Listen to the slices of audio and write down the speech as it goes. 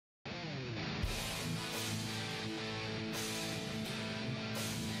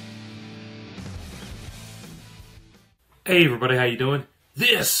Hey everybody, how you doing?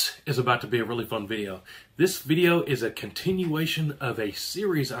 This is about to be a really fun video. This video is a continuation of a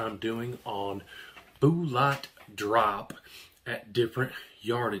series I'm doing on bullet drop at different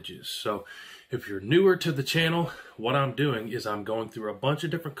yardages. So if you're newer to the channel, what I'm doing is I'm going through a bunch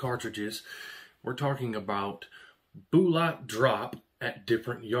of different cartridges. We're talking about bullet drop at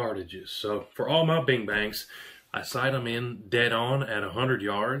different yardages. So for all my bing bangs, I sight them in dead on at 100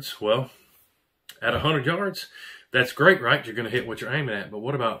 yards. Well, at 100 yards, that's great, right? You're going to hit what you're aiming at. But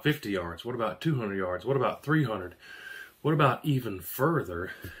what about 50 yards? What about 200 yards? What about 300? What about even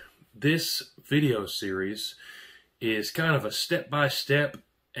further? This video series is kind of a step-by-step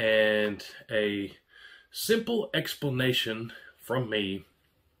and a simple explanation from me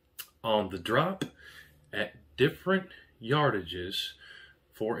on the drop at different yardages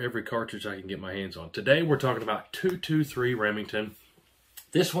for every cartridge I can get my hands on. Today we're talking about 223 Remington.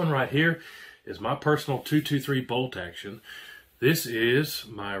 This one right here is my personal 223 bolt action. This is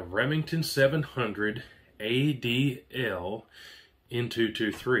my Remington 700 ADL in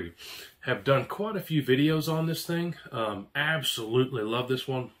 223. Have done quite a few videos on this thing. Absolutely love this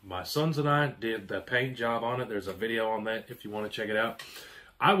one. My sons and I did the paint job on it. There's a video on that if you want to check it out.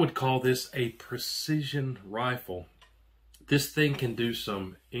 I would call this a precision rifle. This thing can do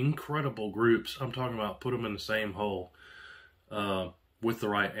some incredible groups. I'm talking about put them in the same hole with the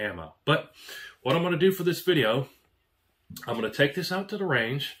right ammo. But what I'm going to do for this video, I'm going to take this out to the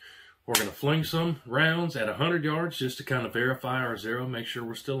range. We're going to fling some rounds at 100 yards just to kind of verify our zero, make sure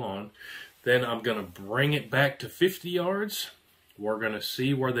we're still on. Then I'm going to bring it back to 50 yards. We're going to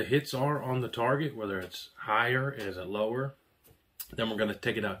see where the hits are on the target, whether it's higher, is it lower. Then we're going to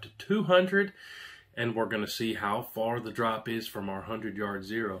take it out to 200, and we're going to see how far the drop is from our 100-yard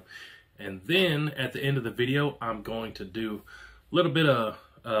zero. And then at the end of the video, I'm going to do a little bit of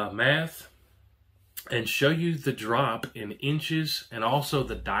math and show you the drop in inches and also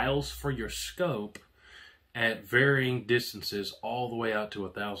the dials for your scope at varying distances all the way out to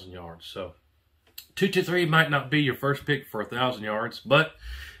 1,000 yards. So 223 might not be your first pick for 1,000 yards, but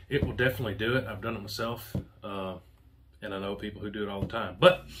it will definitely do it. I've done it myself, and I know people who do it all the time.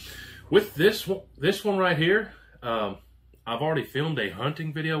 But with this one right here, I've already filmed a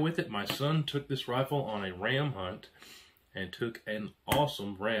hunting video with it. My son took this rifle on a ram hunt and took an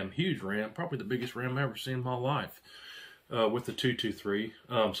awesome ram, huge ram, probably the biggest ram I've ever seen in my life, with the 223.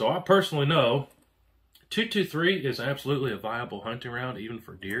 So I personally know 223 is absolutely a viable hunting round, even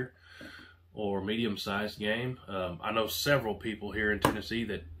for deer or medium-sized game. I know several people here in Tennessee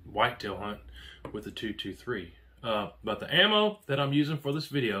that whitetail hunt with the 223. But the ammo that I'm using for this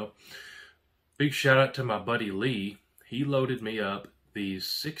video, big shout out to my buddy Lee. He loaded me up these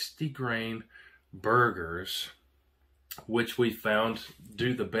 60 grain burgers, which we found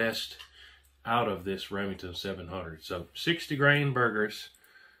do the best out of this Remington 700. So 60 grain burgers,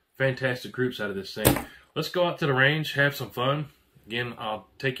 fantastic groups out of this thing. Let's go out to the range, have some fun. Again, I'll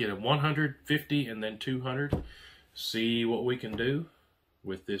take you to 150 and then 200. See what we can do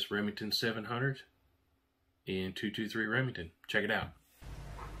with this Remington 700 in 223 Remington. Check it out.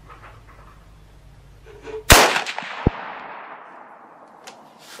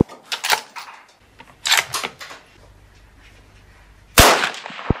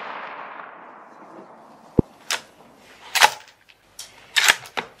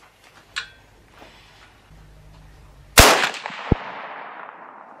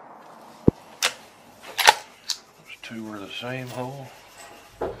 Two were the same hole.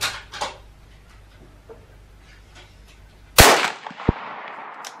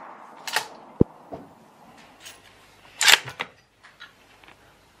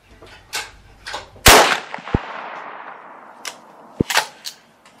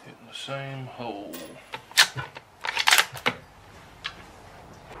 Hitting the same hole.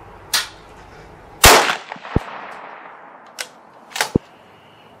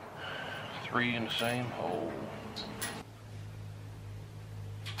 Three in the same hole.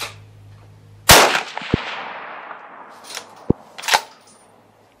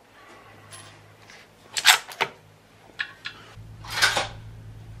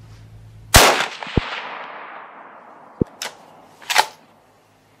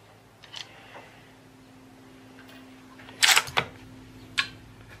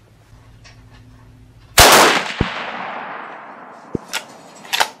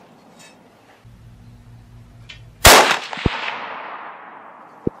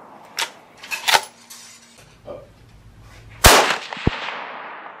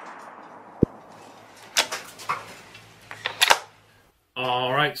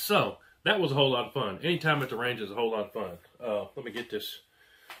 All right, so that was a whole lot of fun. Anytime at the range is a whole lot of fun. Let me get this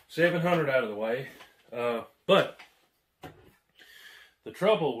 700 out of the way. But The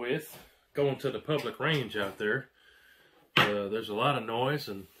trouble with going to the public range out there, there's a lot of noise,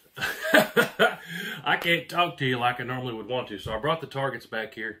 and I can't talk to you like I normally would want to. So I brought the targets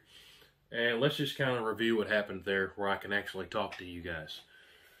back here, and let's just kind of review what happened there where I can actually talk to you guys.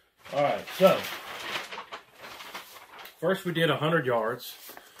 All right, so first we did 100 yards,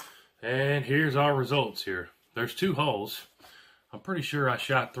 and here's our results here. There's 2 holes. I'm pretty sure I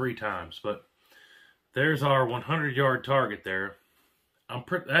shot 3 times, but there's our 100-yard target there.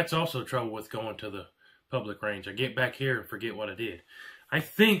 That's also trouble with going to the public range. I get back here and forget what I did. I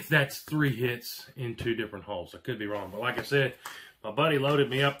think that's 3 hits in 2 different holes. I could be wrong, but like I said, my buddy loaded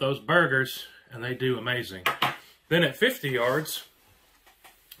me up those burgers, and they do amazing. Then at 50 yards,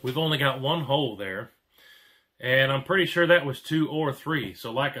 we've only got 1 hole there, and I'm pretty sure that was 2 or 3.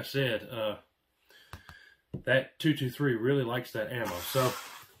 So like I said, that 223 really likes that ammo. So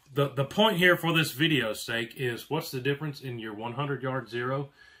the point here for this video's sake is, what's the difference in your 100-yard zero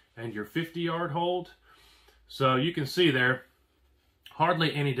and your 50-yard hold? So you can see there,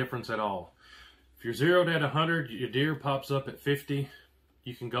 hardly any difference at all. If you're zeroed at 100, your deer pops up at 50,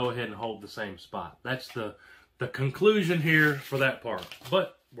 you can go ahead and hold the same spot. That's the conclusion here for that part.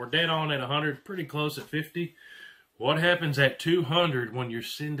 But we're dead on at 100, pretty close at 50. What happens at 200 when you're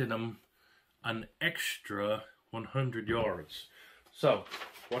sending them an extra 100 yards? So,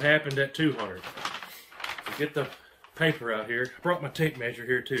 what happened at 200? Get the paper out here. I brought my tape measure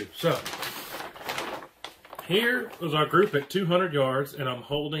here too. So, here was our group at 200 yards, and I'm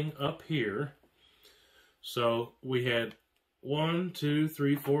holding up here. So, we had 1, 2,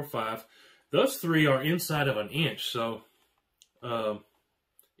 3, 4, 5. Those 3 are inside of an inch. So,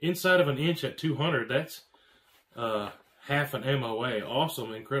 inside of an inch at 200, that's half an MOA.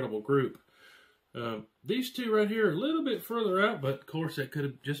 Awesome, incredible group. These 2 right here are a little bit further out, but of course that could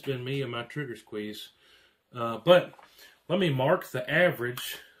have just been me and my trigger squeeze. But let me mark the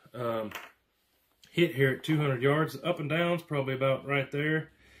average hit here at 200 yards. Up and down is probably about right there.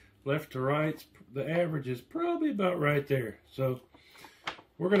 Left to right, the average is probably about right there. So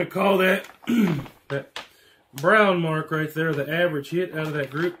we're going to call that that brown mark right there, the average hit out of that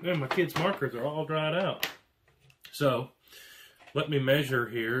group. And my kids' markers are all dried out. So let me measure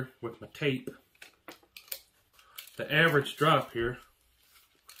here with my tape the average drop here.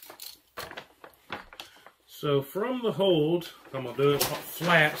 So from the hold, I'm going to do it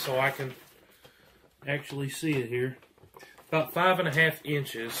flat so I can actually see it here. About 5.5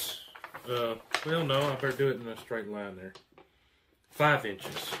 inches. Well, no, I better do it in a straight line there. 5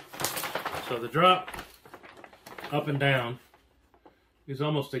 inches. So the drop up and down is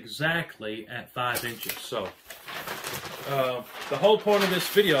almost exactly at 5 inches. So the whole point of this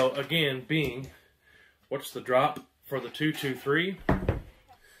video, again, being, what's the drop for the 223?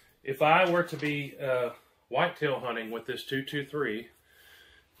 If I were to be whitetail hunting with this 223,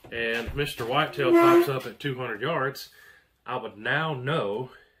 and Mr. Whitetail pops up at 200 yards, I would now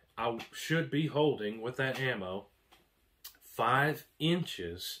know I should be holding with that ammo 5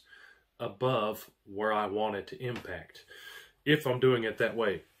 inches above where I want it to impact, if I'm doing it that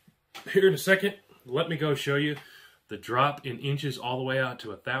way. Here in a second, let me go show you the drop in inches all the way out to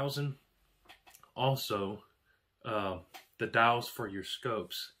 1,000. Also, the dials for your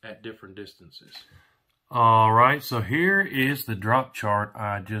scopes at different distances. Alright, so here is the drop chart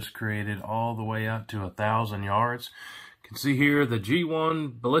I just created all the way out to 1,000 yards. You can see here the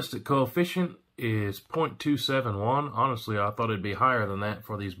G1 ballistic coefficient is 0.271. Honestly, I thought it'd be higher than that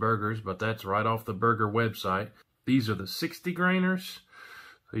for these burgers, but that's right off the burger website. These are the 60 grainers.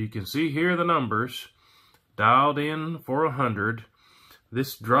 So you can see here the numbers dialed in for 100.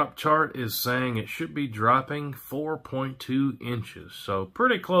 This drop chart is saying it should be dropping 4.2 inches. So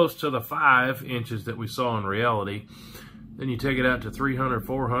pretty close to the 5 inches that we saw in reality. Then you take it out to 300,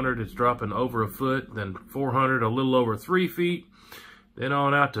 400, it's dropping over a foot. Then 400, a little over 3 feet. Then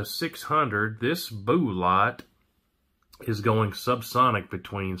on out to 600. This boo lot is going subsonic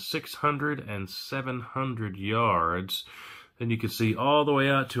between 600 and 700 yards. Then you can see all the way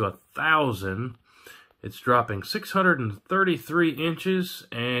out to 1,000. It's dropping 633 inches,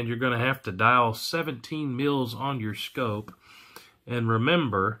 and you're going to have to dial 17 mils on your scope. And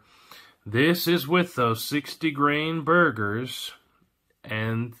remember, this is with those 60 grain burgers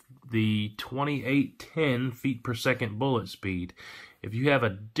and the 2810 feet per second bullet speed. If you have a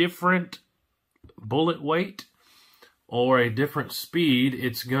different bullet weight or a different speed,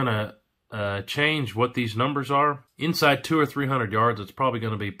 it's going to change what these numbers are. Inside 200 or 300 yards, it's probably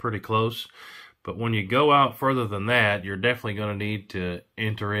going to be pretty close. But when you go out further than that, you're definitely going to need to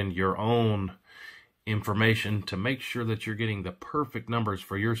enter in your own information to make sure that you're getting the perfect numbers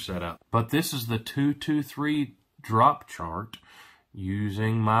for your setup. But this is the 223 drop chart.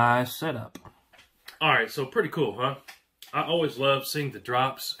 using my setup. All right, so pretty cool, huh? I always love seeing the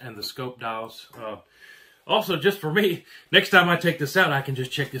drops and the scope dials. Also, just for me, next time I take this out, I can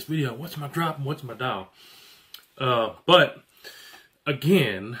just check this video. What's my drop and what's my dial? But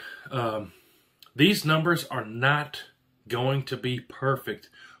again, these numbers are not going to be perfect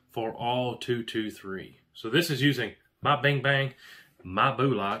for all 223. So this is using my Bing Bang, my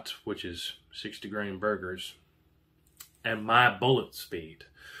Bullet, which is 60 grain burgers, and my bullet speed.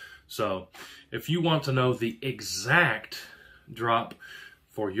 So if you want to know the exact drop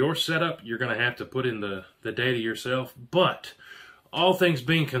for your setup, you're going to have to put in the data yourself. But all things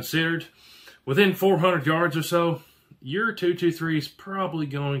being considered, within 400 yards or so, your 223 is probably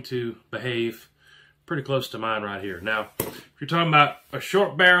going to behave pretty close to mine right here. Now, if you're talking about a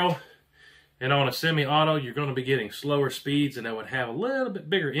short barrel and on a semi-auto, you're going to be getting slower speeds, and that would have a little bit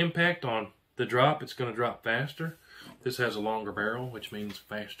bigger impact on the drop. It's going to drop faster. This has a longer barrel, which means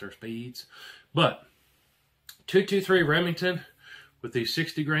faster speeds. But 223 Remington with these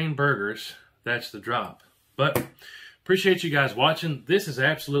 60 grain burgers, that's the drop. But appreciate you guys watching. This is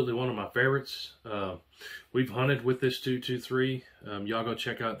absolutely one of my favorites. We've hunted with this 223. Y'all go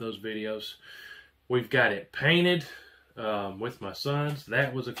check out those videos. We've got it painted with my sons.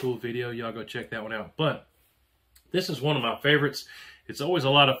 That was a cool video. Y'all go check that one out. But this is one of my favorites. It's always a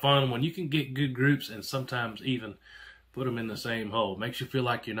lot of fun when you can get good groups and sometimes even put them in the same hole. Makes you feel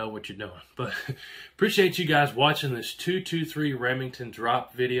like you know what you're doing. But appreciate you guys watching this 223 Remington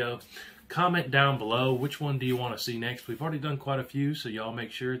drop video. Comment down below which one do you want to see next. We've already done quite a few, so y'all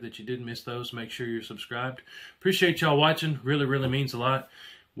make sure that you didn't miss those. Make sure you're subscribed. Appreciate y'all watching. Really, really means a lot.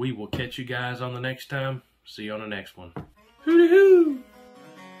 We will catch you guys on the next time. See you on the next one. Hooty-hoo!